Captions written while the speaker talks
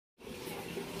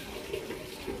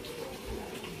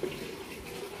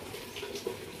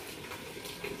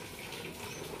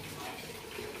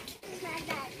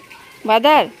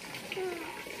বাদার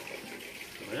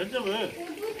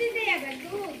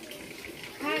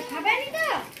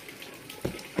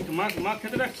মা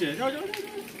খেতে রাখছে, যাও যাও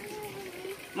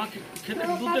মা খেতে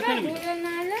দুধ দেখে নিবি।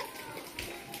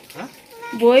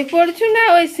 বই পড়ছু না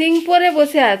ওই সিং পরে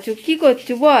বসে আছো, কি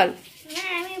করছো বল?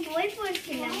 আমি বই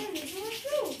পড়ছিলাম।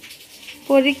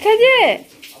 পরীক্ষা যে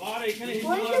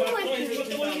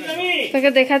তোকে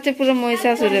দেখাচ্ছে পুরো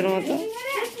মহিষাসুরের মতো।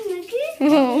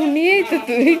 নিয়েই তো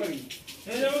তুই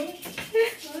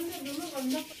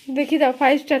দেখি দাও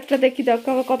 5 স্টারটা দেখি দাও,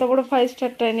 কত বড় 5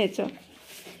 স্টারটা এনেছো।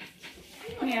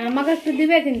 আমাকে একটু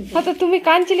দিবে কিন্তু। তো তুমি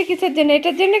কাঁদছিলে কিসের জন্য?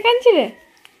 এটার জন্য কাঁদছিলে?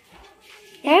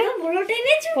 হ্যাঁ বড়টা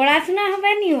এনেছো, পড়াশোনা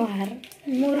হবে নি আর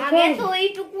মূর্খ। আগে তো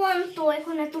এইটুকু আনতো,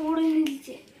 এখন এত বড় এনে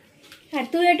দিচ্ছে। আর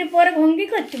তুই এটা পরে ভঙ্গি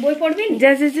করছিস, বই পড়বি না?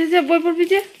 যা যা যা যা, বই পড়বি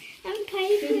যে। আমি খাই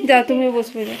যা তুমি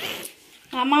বসবে যা।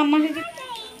 আমাকে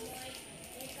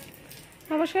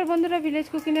নমস্কার বন্ধুরা, ভিলেজ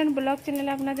কুকিং অ্যান্ড ব্লগ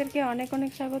চ্যানেলে আপনাদেরকে অনেক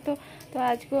অনেক স্বাগত। তো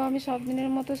আজকেও আমি সব দিনের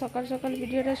মতো সকাল সকাল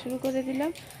ভিডিওটা শুরু করে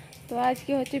দিলাম। তো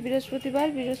আজকে হচ্ছে বৃহস্পতিবার,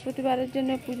 বৃহস্পতিবারের জন্য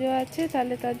পুজো আছে,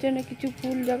 তাহলে তার জন্য কিছু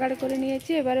ফুল জোগাড় করে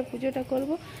নিয়েছি, এবারে পুজোটা করব।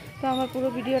 তো আমার পুরো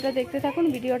ভিডিওটা দেখতে থাকুন।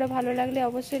 ভিডিওটা ভালো লাগলে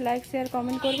অবশ্যই লাইক শেয়ার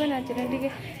কমেন্ট করবেন আর চ্যানেলটিকে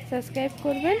সাবস্ক্রাইব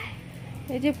করবেন।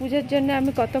 এই যে পুজোর জন্য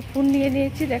আমি কত ফুল নিয়ে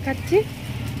নিয়েছি দেখাচ্ছি।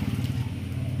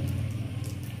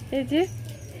 এই যে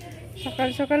সকাল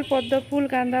সকাল পদ্ম ফুল,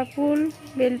 গাঁদা ফুল,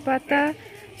 বেলপাতা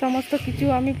সমস্ত কিছু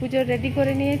আমি পুজো রেডি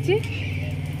করে নিয়েছি।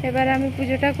 এবার আমি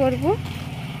পুজোটা করব।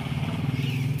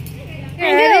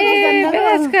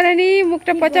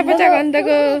 মুখটা পচা পচা গন্ধ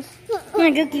গো,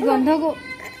 কি গন্ধ গো,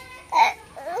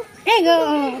 এই গো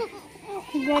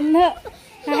গন্ধ।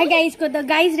 হ্যাঁ গাইস কো দাও,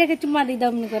 গাইস রেখে চুমা দিই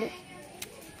দাও করে।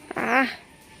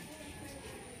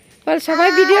 বল সবাই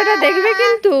ভিডিওটা দেখবে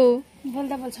কিন্তু,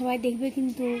 বল সবাই দেখবে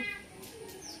কিন্তু,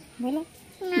 বলো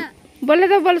বলে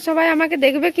দাও, বল সবাই আমাকে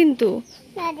দেখবে কিন্তু।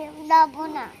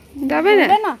 যাবে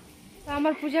না?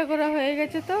 আমার পূজা করা হয়ে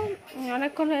গেছে, তো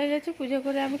অনেকক্ষণ হয়ে গেছে পুজো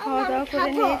করে আমি খাওয়া দাওয়া করে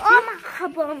নিয়েছি।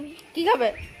 কি খাবে?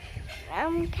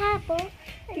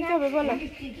 কি খাবে বলো?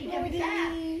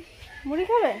 মুড়ি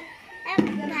খাবে?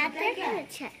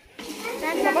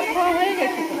 সবার খাওয়া হয়ে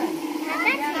গেছে।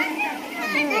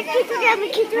 আমি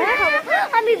খিচুড়ি খাবো,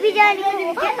 আমি বিরিয়ানি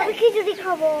খাবো, আমি খিচুড়ি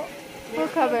খাবো। ও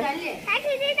খাবে।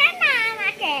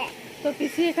 আমাকে তো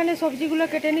পিসি এখানে সবজিগুলো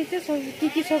কেটে নিচ্ছে, কি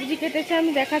কি সবজি কেটেছে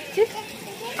আমি দেখাচ্ছি।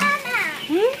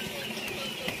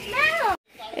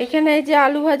 এখানে এই যে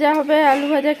আলু ভাজা হবে, আলু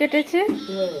ভাজা কেটেছে।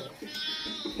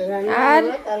 আর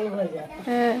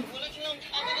হ্যাঁ,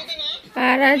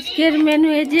 আর আজকের মেনু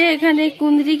এই যে এখানে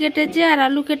কুঁদরি কেটেছে আর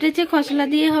আলু কেটেছে, খসলা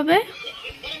দিয়ে হবে।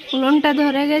 উলনটা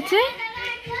ধরে গেছে।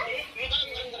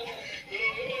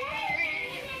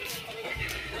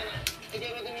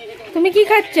 তুমি কি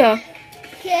খাচ্ছ?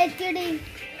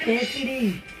 খিচুড়ি।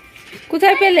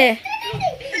 কোথায় পেলে?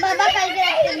 বাবা কালকে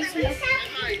এনেছিল।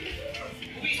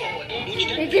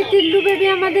 এই যে টিল্লু বেবি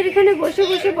আমাদের এখানে বসে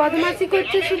বসে বদমাশি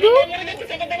করছে শুধু।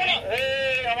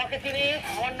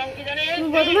 তুমি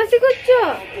বদমাশি করছো?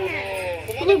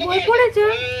 তুমি বই পড়েছো?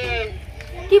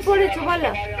 কি পড়েছো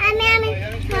বলো? আমি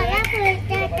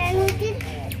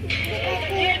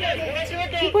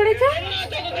কি পড়েছো?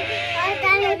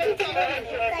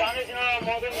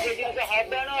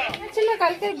 ছিল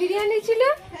কালকে বিরিয়ানি ছিল,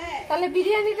 তাহলে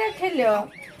বিরিয়ানিটা খেলো।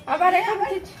 আবার এখন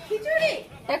খিচুড়ি,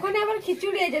 এখন আবার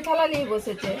খিচুড়ি এই যে থালা নিয়ে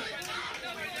বসেছে।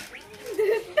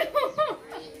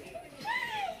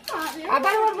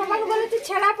 আবার ওর বাবাকে বলেছে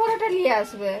ছেঁড়া পরোটা নিয়ে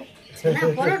আসবে।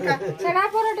 ছেঁড়া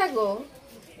পরোটা গো,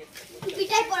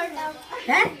 পিঠাই পড়লাম।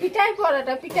 হ্যাঁ পিঠাই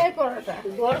পরোটা, পিঠাই পরোটা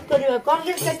বড় করিবে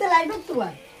কংগ্রেস খেতে লাগবে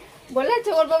তোমার, বলেছে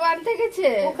ওর বাবা আনতে গেছে।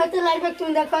 ও খেতে লাগবে,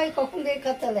 তুমি দেখো কখন দিয়ে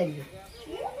খেতে লাগবে।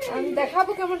 আমি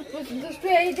দেখাবো কেমন দুষ্টু।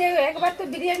 এই যে একবার তো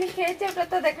বিরিয়ানি খেয়েছে, ওটা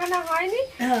তো দেখানো হয়নি।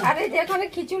 আর এই যে এখানে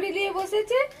খিচুড়ি নিয়ে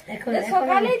বসেছে,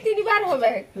 সকালেই 3 বার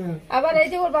হবে। আবার এই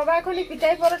যে ওর বাবা এখনই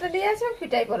পিঠাই পরোটা নিয়ে আসবে,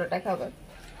 পিঠাই পরোটা খাবে।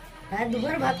 হ্যাঁ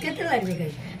দুপুরে ভাত খেতে লাগবে,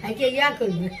 আজকে ইয়া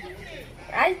করবে।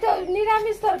 আজ তো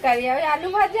নিরামিষ তরকারি, ওই আলু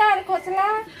ভাজা আর খসলা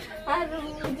আর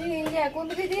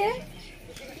কুঁদরি দিয়ে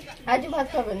আজ ভাত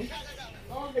খাবেন।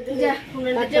 যা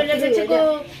চলে গেছে গো,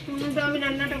 আমি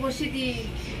রান্নাটা বসিয়ে দিই।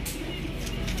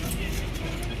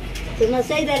 তোমার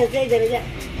সেই ধারে যা।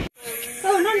 তো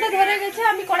উনুনটা ধরে গেছে,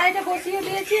 আমি কড়াইটা বসিয়ে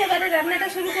দিয়েছি, এবারে রান্নাটা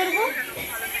শুরু করব।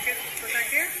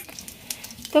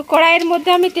 তো কড়াইয়ের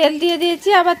মধ্যে আমি তেল দিয়ে দিয়েছি,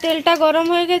 আবার তেলটা গরম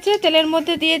হয়ে গেছে, তেলের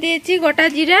মধ্যে দিয়ে দিয়েছি গোটা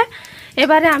জিরা।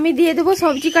 এবারে আমি দিয়ে দেবো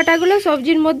সবজি কাটাগুলো।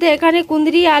 সবজির মধ্যে এখানে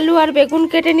কুঁদরি, আলু আর বেগুন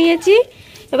কেটে নিয়েছি।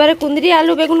 এবারে কুঁদরি,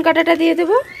 আলু, বেগুন কাটাটা দিয়ে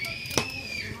দেবো।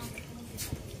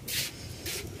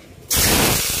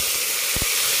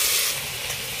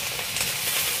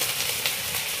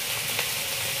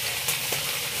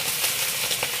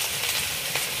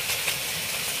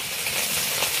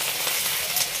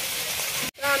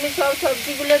 সব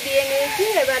সবজিগুলো দিয়ে নিয়েছি।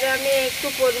 এবারে আমি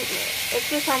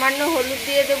একটু সামান্য হলুদ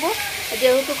দিয়ে দেবো,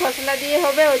 যেহেতু খসলা দিয়ে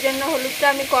হবে ওই জন্য হলুদটা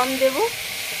আমি কম দেব।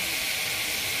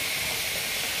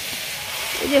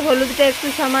 এই যে হলুদটা একটু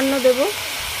সামান্য দেব।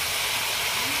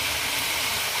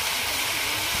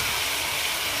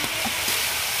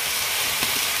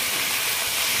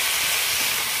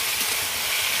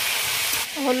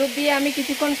 হলুদ দিয়ে আমি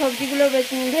কিছুক্ষণ সবজিগুলো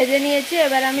ভেজে নিয়েছি।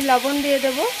 এবার আমি লবণ দিয়ে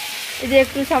দেবো। এই যে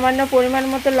একটু সামান্য পরিমাণ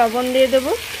মতো লবণ দিয়ে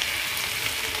দেবো।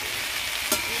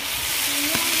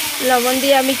 লবণ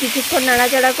দিয়ে আমি কিছুক্ষণ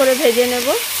নাড়াচাড়া করে ভেজে নেব।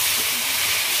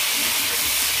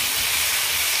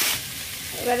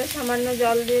 এবারে সামান্য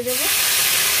জল দিয়ে দেবো।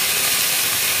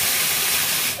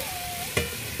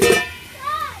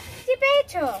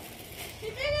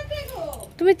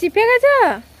 তুমি চিপে গেছো?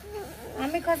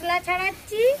 আমি খসলা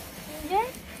ছাড়াচ্ছি,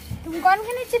 তুমি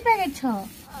কোনখানে চিপে গেছো?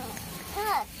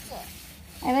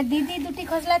 এবার দিদি দুটি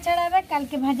খসলা ছাড়াবে,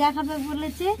 কালকে ভাজা খাবে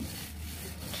বলেছে।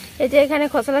 এই যে এখানে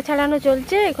খসলা ছাড়ানো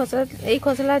চলছে। এই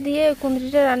খসলা দিয়ে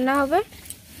কুঁদরিটা রান্না হবে।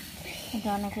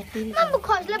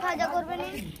 খসলা ভাজা করবে না?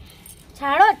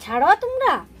 ছাড়ো ছাড়ো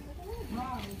তোমরা,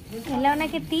 এলে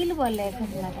অনেকে তিল বলে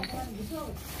খসলাটাকে।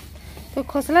 তো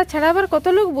খসলা ছাড়াবার কত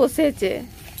লোক বসেছে।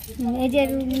 এই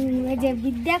যে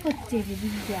বিদ্যা করছে, যে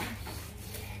বিদ্যা।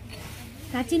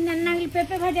 কাচির রান্না হলে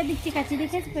পেঁপে ভাজা দিচ্ছি, কাচি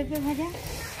দেখেছ পেঁপে ভাজা?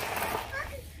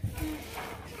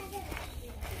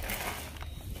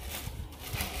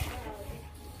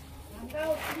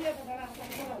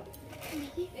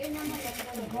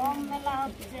 গম মেলা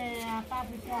হচ্ছে, আটা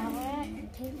পিঠা হবে,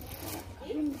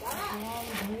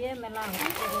 ধুয়ে মেলা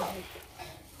হচ্ছে।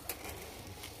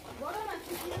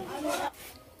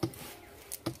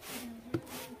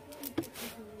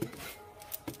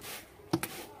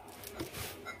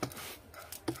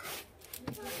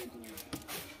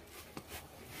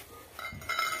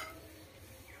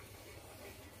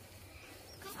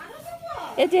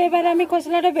 এই যে এবার আমি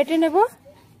খসলাটা বেটে নেব।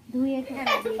 ধুয়ে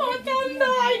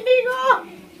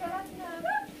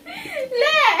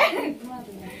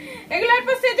এগুলোর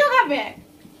পর সেজো খাবে।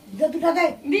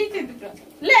 দিয়েছি দুটো।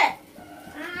 লে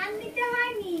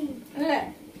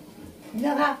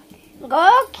গো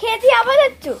খেয়েছি আবার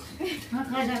যাচ্ছ।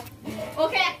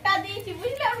 ওকে একটা দিয়েছি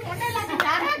বুঝলে, ওর মনে লাগে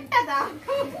আর একটা দাও।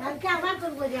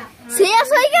 শেষ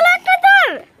হয়ে গেল একটা তোর।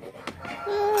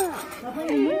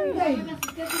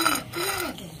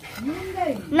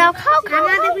 না খাও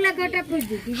খাওয়া দেখলে গোটা ফুল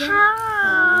দিচ্ছি।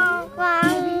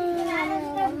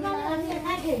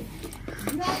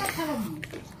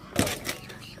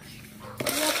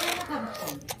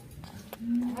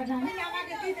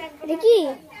 দেখি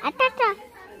আটা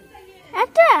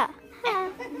আটা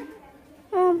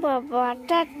ও বাবা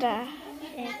আটা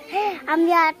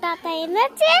আমি আটাটা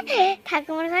এনেছি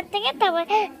ঠাকুমার ঘর থেকে।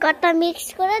 তারপরে কটা মিক্স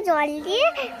করে জল দিয়ে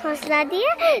মশলা দিয়ে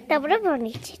তারপরে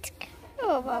বানিয়েছি।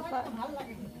 ও বাবা,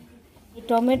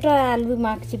 টমেটো আর আলু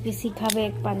মাখছি, পিসি খাবে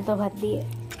পান্তা ভাত দিয়ে।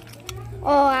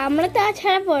 ও আমরা তো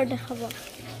ছাড়া পরোটা খাবো।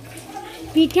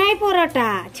 পিঠাই পরোটা,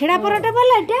 ছেঁড়া পরোটা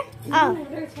বলে এটা।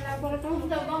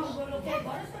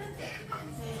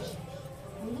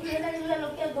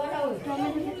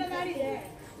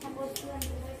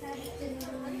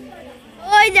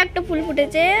 ওই যে একটা ফুল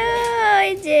ফুটেছে,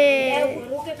 ওই যে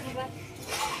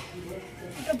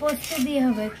পোস্ত দিয়ে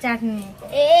হবে চাটনি।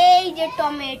 এই যে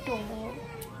টমেটো।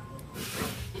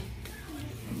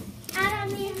 আর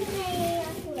আমি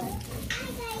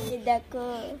দেখো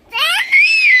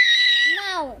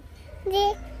নাও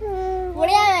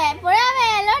পড়ে যাবে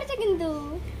লড়ছে কিন্তু।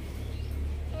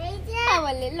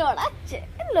 বলে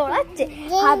লড়াচ্ছে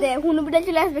হাতে হুনুবিড়া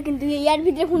চলে আসবে কিন্তু। ইয়ার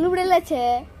ভিতরে হুনুবিড়াল আছে,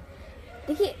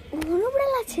 দেখি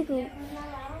হুনুবিড়াল আছে গো।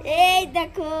 এই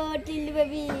দেখো টিল্লু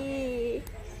বেবি।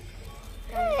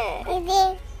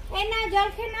 এই না জল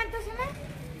খেয়ে না তো শোনা।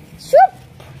 স্যুপ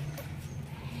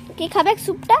কে খাবে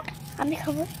স্যুপটা? আমি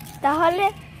খাবো। তাহলে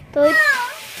তো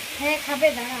হ্যাঁ খাবে,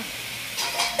 দাঁড়া।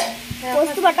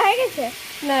 পোস্ত বাটা হয়ে গেছে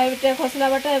না এটা খসলা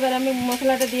বাটা। এবার আমি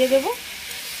মশলাটা দিয়ে দেব।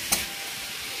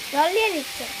 জল দিয়ে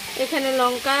দিচ্ছে। এখানে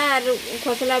লঙ্কা আর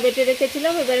খসলা বেটে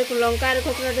রেখেছিলাম, এবারে লঙ্কা আর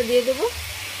খসলাটা দিয়ে দেবো।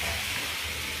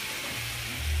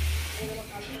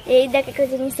 এই দেখ একটা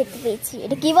জিনিস দেখতে পেয়েছি।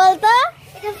 এটা কি বলতো?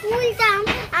 এটা ফুলটা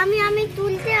আমি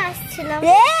তুলতে আসছিলাম।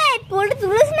 এই ফুলটা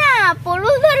তুলিস না,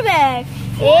 পড়ুল ধরবে।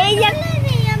 এই যে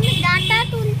আমি ডাটা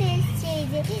তুলতে এসেছি। এই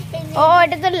যে ও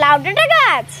এটা তো লাউ ডাঁটা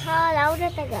গাছ। হ্যাঁ লাউ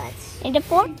ডাঁটা গাছ। এটা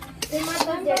পড়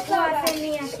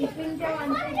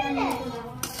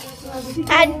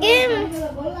আজকে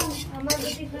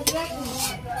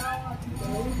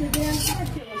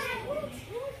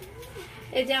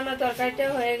এই যে আমার তরকারিটা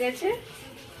হয়ে গেছে।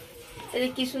 এই যে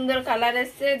কি সুন্দর কালার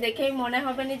এসছে, দেখেই মনে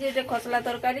হবে না যে এটা খসলা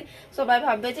তরকারি, সবাই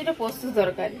ভাববে যে এটা পোস্ত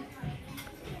তরকারি।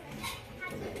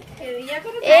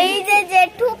 এই যে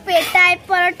জেঠু পেটায়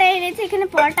পরোটা এনেছে, এখানে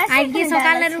পরোটা আজকে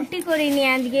সকালে রুটি করিনি,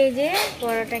 আজকে এই যে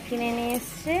পরোটা কিনে নিয়ে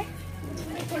এসছে।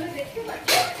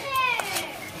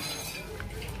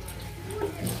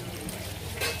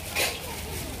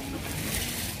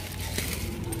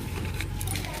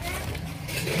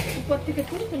 উপর থেকে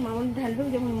তুল, তোর মামন ঢালবে,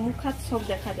 যেমন মুখ হাত সব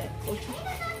দেখা যায়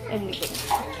এমনি করে।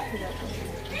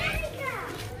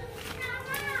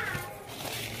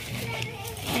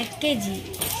 1 কেজি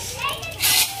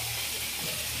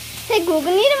সেই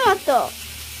ঘুগনির মতো।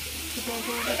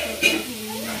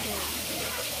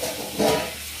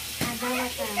 আদা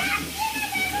বাটা,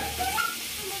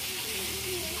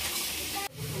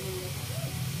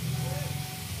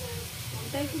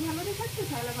 তাই কি ভালো দেখাচ্ছে,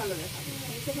 তাহলে ভালো দেখাবে।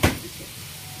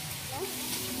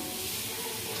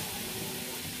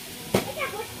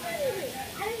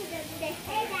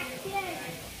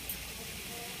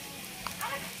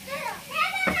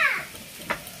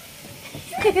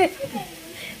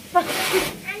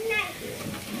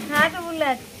 হাত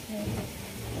বুলাচ্ছে।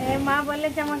 মা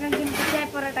বলেছে আমাকে কিন্তু চাই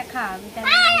পরোটা খাওয়াবি,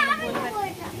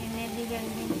 এনে দিবে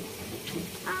একদিন।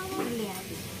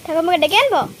 ঠাকুমাকে ডেকে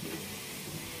আনবো।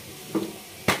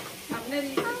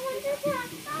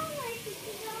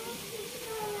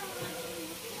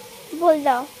 বল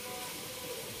দাও।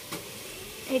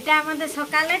 এটা আমাদের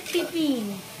সকালের টিফিন,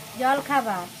 জল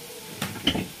খাবার।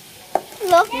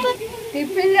 লোক তো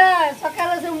টিফিন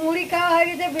সকালে সব মুড়ি খাওয়া হয়ে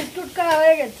গেছে, বিস্কুট খাওয়া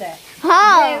হয়ে গেছে,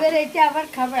 হ্যাঁ এবার এটা আবার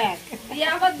খাবে, দিয়ে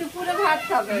আবার দুপুরে ভাত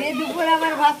খাবে। দিয়ে দুপুরে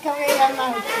আবার ভাত খাবে, এই রান্না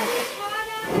হচ্ছে।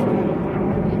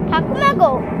 ঠাকুমা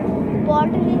গো,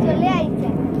 পরোটা নিয়ে চলে আইছে।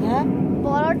 হ্যাঁ,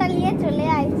 পরোটা নিয়ে চলে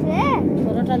আইছে।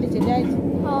 পরোটা নিয়ে চলে আসছে,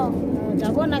 হ্যাঁ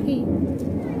যাবো নাকি?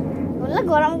 বললো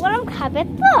গরম গরম খাবে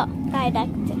তো, তাই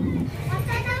ডাকছে।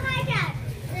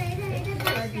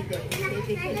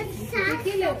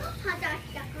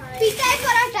 পিঠাই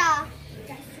পরোটা।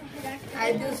 আর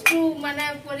দুষ্টু মানে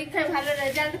পরীক্ষায় ভালো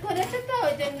রেজাল্ট করেছে তো,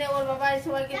 ওই জন্য ওর বাবা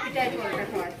সবাইকে পিঠাই পরোটা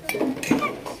খাওয়াচ্ছে।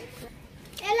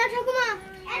 এলো ঠাকুমা,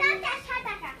 এলো 400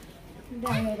 টাকা।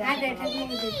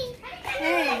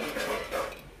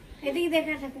 এদিকে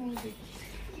দেখা ঠাকুর,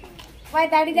 ভাই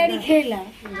দাঁড়িয়ে দাঁড়িয়ে খেলাম।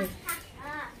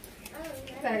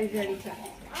 সারি সারি খা।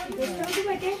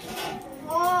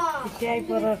 ও পিঠাই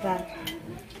পরোটা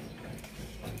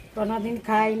কোনোদিন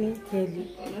খাইনি, খেলি।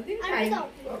 কোনোদিন খাইনি।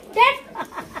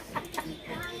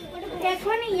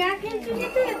 এখন ইয়া খেলছি না,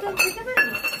 তুই এত খেতে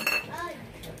পারবি?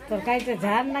 তরকারিটা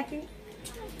ঝাল নাকি?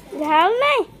 ঝাল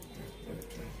নাই।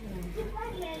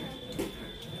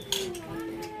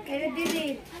 দিদি,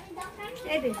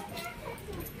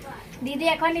 দিদি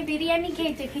এখনই বিরিয়ানি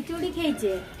খেয়েছে, খিচুড়ি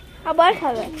খেয়েছে। আবার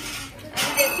খাবে।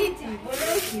 আমি দেখেছি,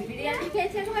 বলেওছি বিরিয়ানি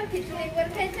খেয়েছে একবার, খিচুড়ি একবার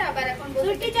খেয়েছে, আবার এখন বসে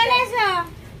ছুটি চলে এসো।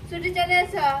 ছুটি চলে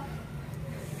এসো।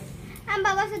 আমি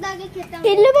বাবার সাথে আগে খেতাম।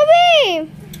 টিল্লু বাবি,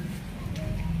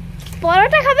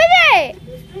 পরোটা খাবে রে?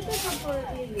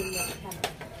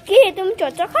 কি তুমি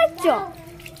চচা খাচ্ছ?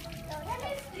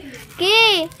 কি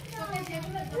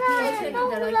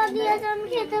আমি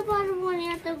খেতে পারবো না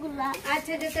এতগুলা।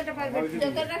 আচ্ছা, যতটা পারবে।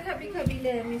 যতটা খাবি খাবি,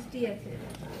 লে মিষ্টি আছে।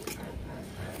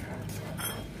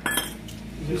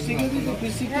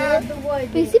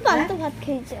 পিসি পান্তা ভাত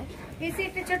খেয়েছে। বেশি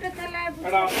একটা ছোট থালা।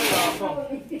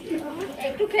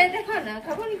 একটু খেয়ে দেখো না,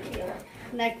 খাবো নাকি?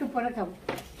 না, একটু পরে খাবো।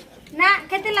 না,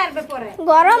 খেতে লাগবে পরে।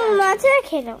 গরম আছে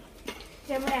খেলো।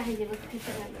 কেমন হয়ে যাবে,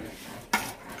 খেতে লাগবে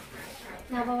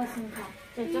না। বাবা শুনে খা।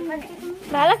 ছোট খাচ্ছি তুমি?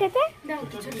 ভালো খেতে? দাও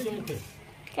তো ছোট ছোট।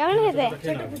 কেমন খেতে?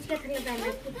 ছোট ফুচকা থাকলে দাও,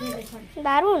 একটু খেয়ে দেখো।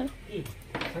 দারুন।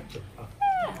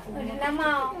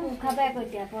 নামাও, খাবে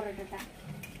কইটা পরোটাটা।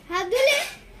 হাত ধুলে?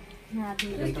 না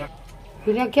দিদি,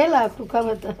 ফিরে খেলা, একটু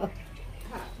খাবে তো।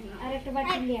 আর একটা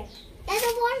বাটি নিয়ে আস। এত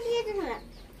বড় দিয়েছে না।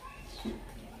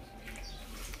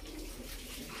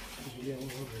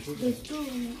 একটু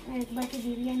এক বাটি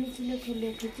বিরিয়ানি ছিল, খেলে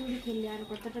খিচুড়ি খেলে, আর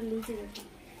কতটা লিচে দেখো।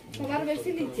 তোমার বেশি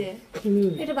নিচে।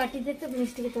 এটা বাটিতে তো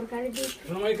মিষ্টি তরকারি দিয়ে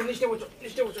শোনো, এখানে নিচে বসো,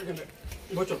 নিচে বসো, এখানে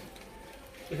বসো।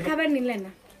 খাবার নিলে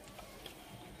না।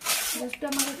 দুষ্টু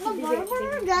আমাকে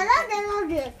দাদা দাদা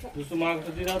দিয়েছে। দুষ্টু মা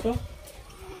কাছে দিয়ে দাও তো।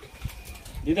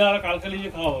 দিদা আর কালকে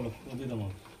নিয়ে খাওয়া হলো, ও দিদা মা।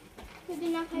 যদি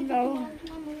না খাই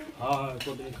হ্যাঁ,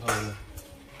 কতদিন খাওয়া হলো।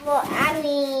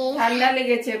 আমি ঠান্ডা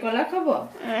লেগেছে, কলা খাবো?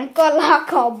 কলা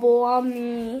খাবো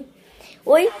আমি।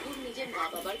 ওই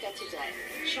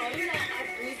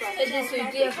এই যে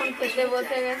সুইটি এখন খেতে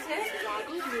বসে গেছে।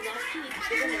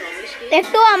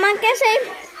 একটু আমাকে সেই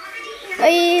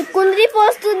ওই কুঁদরি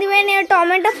পোস্ত দিবে না,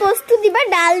 টমেটো পোস্ত দিবে,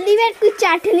 ডাল দিবে, একটু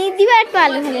চাটনি দিবে, একটু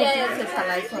আলু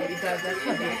ভাজা।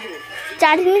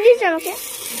 চাটনি দিয়েছে আমাকে।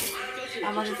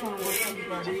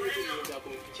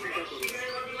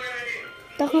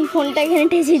 তখন ফোনটা এখানে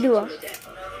ঠেসে দিব।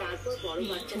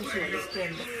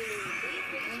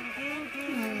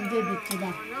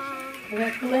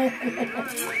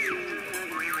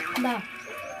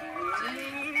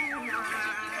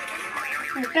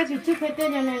 একটা কিছু খেতে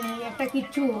জানে না, একটা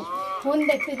কিছু ফোন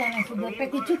দেখতে জানে, শুধু একটা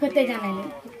কিছু খেতে জানে না।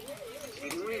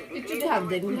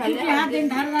 হাত দিন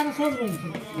ধার ধার সব রয়েছে।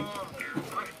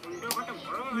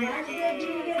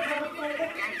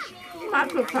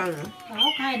 তাও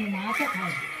খায়নি, মাছও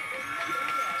খায়।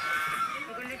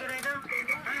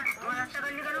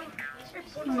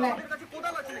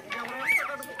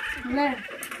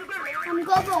 আমি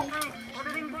কবো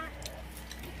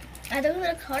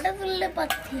এতক্ষণ খাওয়াটা তুললে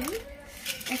পাচ্ছি,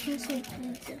 এখন সুপ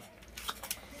তুলছে।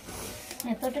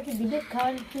 এতটা কি দিবে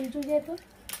খাওয়ার চুলচু যেত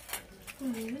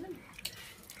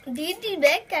দিয়ে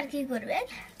দিবে, আর কি করবে?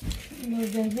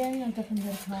 তখন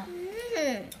খাওয়া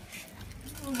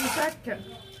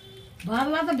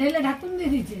ভাবলা তো ঢেলে ঢাকুন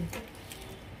দিয়ে দিচ্ছে।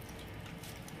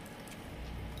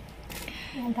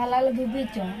 থালা দিবি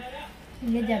চ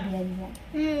যাবি একদম।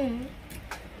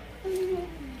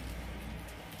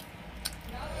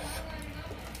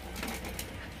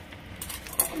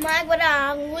 মা একবার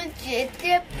আঙুল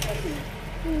চেটে।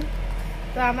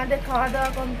 তো আমাদের খাওয়া দাওয়া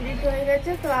কমপ্লিট হয়ে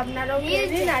গেছে, তো আপনারাও খেয়ে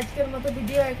নিন। আজকের মতো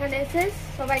ভিডিও এখানে শেষ,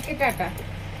 সবাইকে টাটা।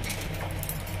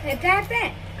 এটা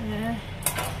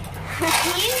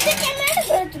ক্যামেরাটা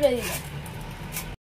ধরে তুলে দিল।